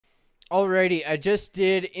Alrighty, I just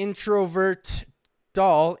did introvertált,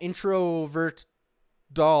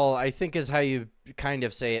 I think is how you kind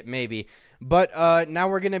of say it, maybe. But now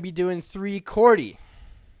we're going to be doing 3korty.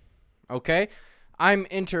 Okay? I'm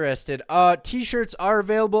interested. T-shirts are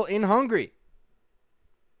available in Hungary.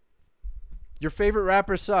 Your favorite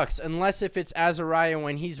rapper sucks, unless if it's Azahriah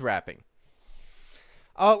when he's rapping.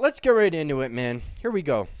 Let's get right into it, man. Here we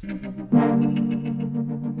go.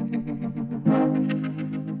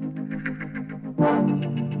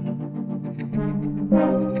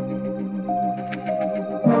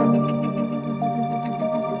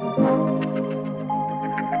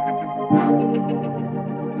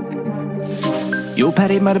 Jó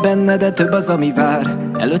pár év már benne, de több az, ami vár.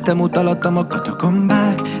 Előttem út alattam a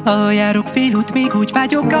katakombák. Ahol járok félút, még úgy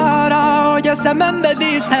vágyok arra, hogy a szemembe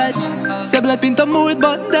nézhess. Szebb lett, mint a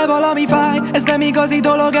múltban, de valami fáj. Ez nem igazi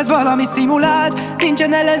dolog, ez valami szimulált.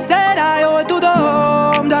 Nincsen ezzel rá, jól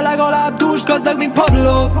tudom, de legalább dús gazdag, mint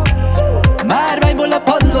Pablo. Márványból a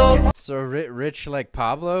padló. So rich like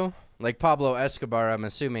Pablo? Like Pablo Escobar, I'm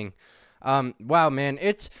assuming. Wow, man,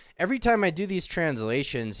 it's every time I do these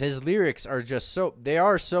translations, his lyrics are just they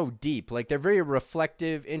are so deep. Like, they're very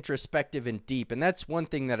reflective, introspective, and deep. And that's one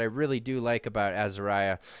thing that I really do like about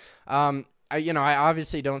Azahriah. I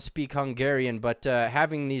obviously don't speak Hungarian, but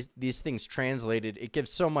having these things translated, it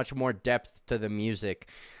gives so much more depth to the music.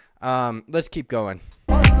 Let's keep going.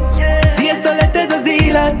 Sziasztok, lett ez az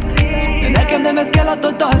élet, de nekem nem ez kell,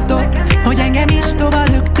 attól tartok, hogy engem is tovább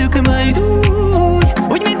löktök majd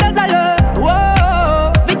úgy, mint az előtt.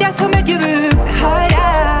 Vigyázz, ha megjövök,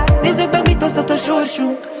 hajrá, nézzük be, mit hozhat a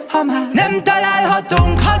sorsunk, ha már nem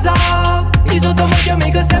találhatunk haza. Izodom, hogyha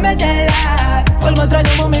még a szemeden lát, almazra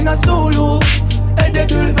nyomom én a szóló,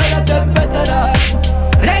 egyedül veletem veterán.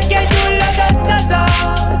 Reggel gyullad a szaza,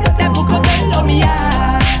 de te bukod el, ami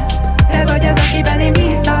jár. Te vagy az, akiben én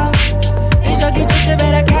bíztam, és akit sose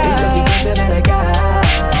verek el.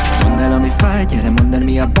 Mondd el, ami fáj, gyere, mondd el,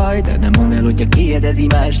 mi a baj, de nem mondd el, hogyha kérdezi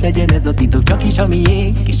más. Legyen ez a titok, csak is a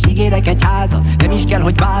miénk, és ígérek egy házat, nem is kell,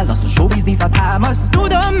 hogy válasz, a showbiznisz a támasz.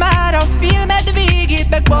 Tudom már a filmed végét,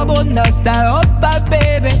 meg babond, aztán hoppá,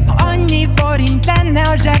 baby. Ha annyi forint lenne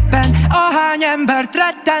a zsebben, ahány embert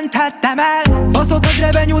rettenthettem el. Baszott az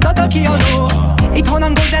revenyúdat a kiadó.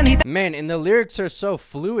 Man, and the lyrics are so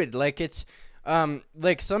fluid. Like, it's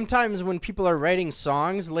like sometimes when people are writing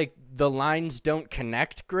songs, like the lines don't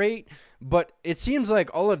connect great, but it seems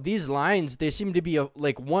like all of these lines, they seem to be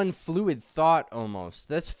like one fluid thought almost.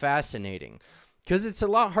 That's fascinating, because it's a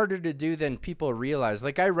lot harder to do than people realize.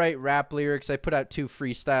 Like, I write rap lyrics, I put out 2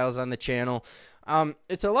 freestyles on the channel.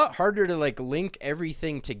 It's a lot harder to like link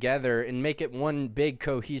everything together and make it one big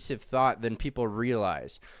cohesive thought than people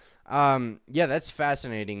realize. Yeah, that's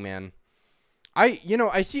fascinating, man.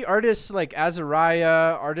 I see artists like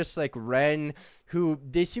Azahriah, artists like Ren, who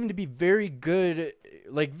they seem to be very good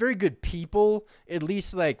people, at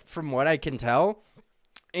least like from what I can tell.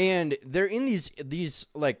 And they're in these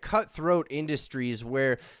like cutthroat industries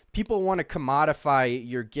where people want to commodify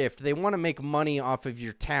your gift. They want to make money off of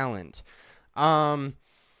your talent.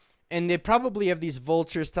 And they probably have these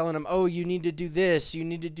vultures telling them, oh, you need to do this, you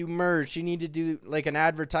need to do merch, you need to do like an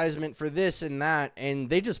advertisement for this and that. And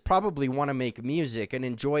they just probably want to make music and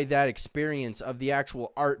enjoy that experience of the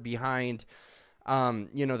actual art behind,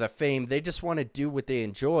 the fame. They just want to do what they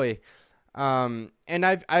enjoy. And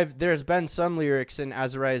there's been some lyrics in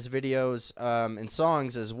Azahriah's videos, and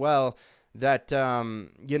songs as well that,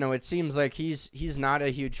 it seems like he's not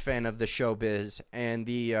a huge fan of the showbiz and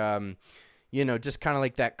the, just kind of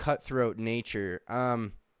like that cutthroat nature.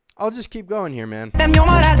 I'll just keep going here, man. Nem nyom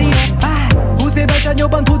a rádió, 20 évesen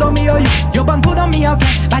jobban tudom mi a jó, jobban tudom mi a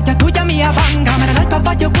flash. Bátya tudja mi a banga, mert a nagypap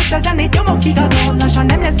vagyok, utca zenét nyomok kigadó. Lassan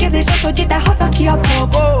nem lesz kérdés az, hogy ide haza kiadó.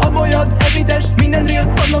 Amolyan evidens, minden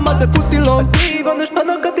real, vannom de puszilom. Dívanos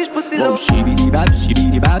panokat is puszilom.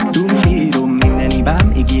 Sibidi-báb, tum-dírom, minden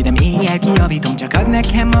ibám. Ígérem, éjjel kijavítom, csak add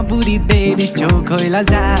nekem a budit, baby, s csókolj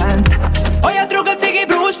lazán. Olyan droga cigi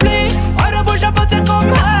Bruce Lee, arabos a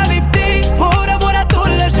pacakom, Habibti. Bora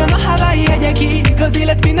tollasan a Hawaii hegyekig. Az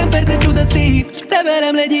élet minden perce csuda szép, csak te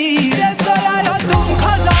velem legyél. Nem találhatunk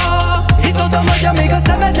haza, hisz oda magyar még a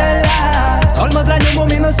szemeden lát. Almazra nyomom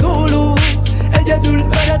én a szóló, egyedül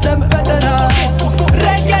veretem veterán.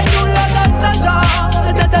 Reggel gyullad a szaza,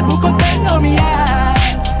 de te bukott el, ami jár.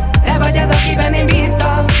 Te vagy az, akiben én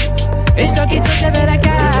bíztam, és akit sose verek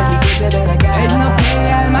el. Egy nap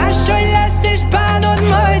éjjel máshogy lesz, és bánod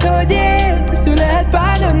majd, hogy élsz. Tő lehet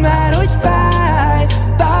bánod már, hogy fáj,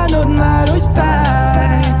 bánod már, hogy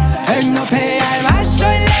fáj. Egy nap éjjel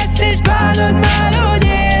máshogy lesz, és bánod már, hogy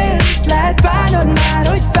élsz. Lehet bánod már,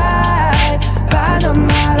 hogy fáj, bánod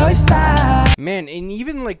Man, and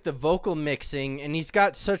even like the vocal mixing, and he's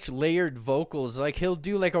got such layered vocals. Like he'll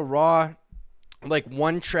do like a raw, like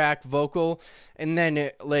one track vocal, and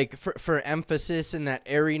then like for emphasis and that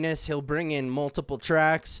airiness, he'll bring in multiple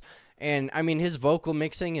tracks. And I mean, his vocal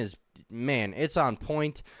mixing is, man, it's on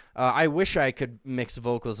point. I wish I could mix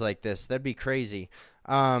vocals like this. That'd be crazy.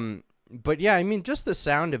 But yeah, I mean, just the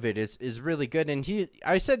sound of it is really good. And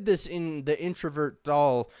I said this in the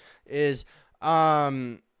Introvertált, is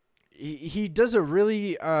he does a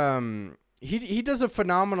really he does a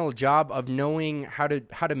phenomenal job of knowing how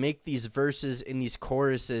to make these verses and these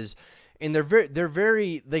choruses, and they're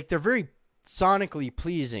very sonically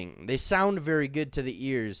pleasing. They sound very good to the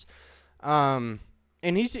ears. And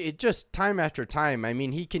it just time after time. I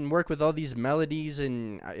mean, he can work with all these melodies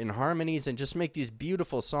and harmonies and just make these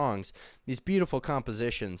beautiful songs, these beautiful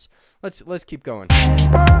compositions. Let's keep going.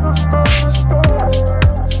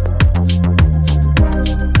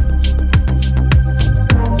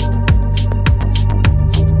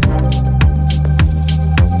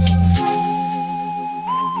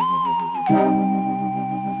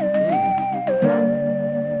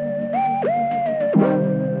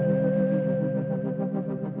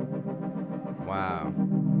 Wow.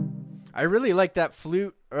 I really like that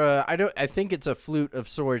flute. I think it's a flute of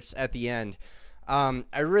sorts at the end.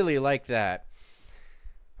 I really like that.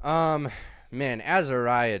 Man,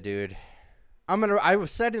 Azahriah, dude. I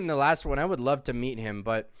said in the last one I would love to meet him,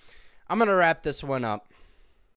 but I'm gonna wrap this one up.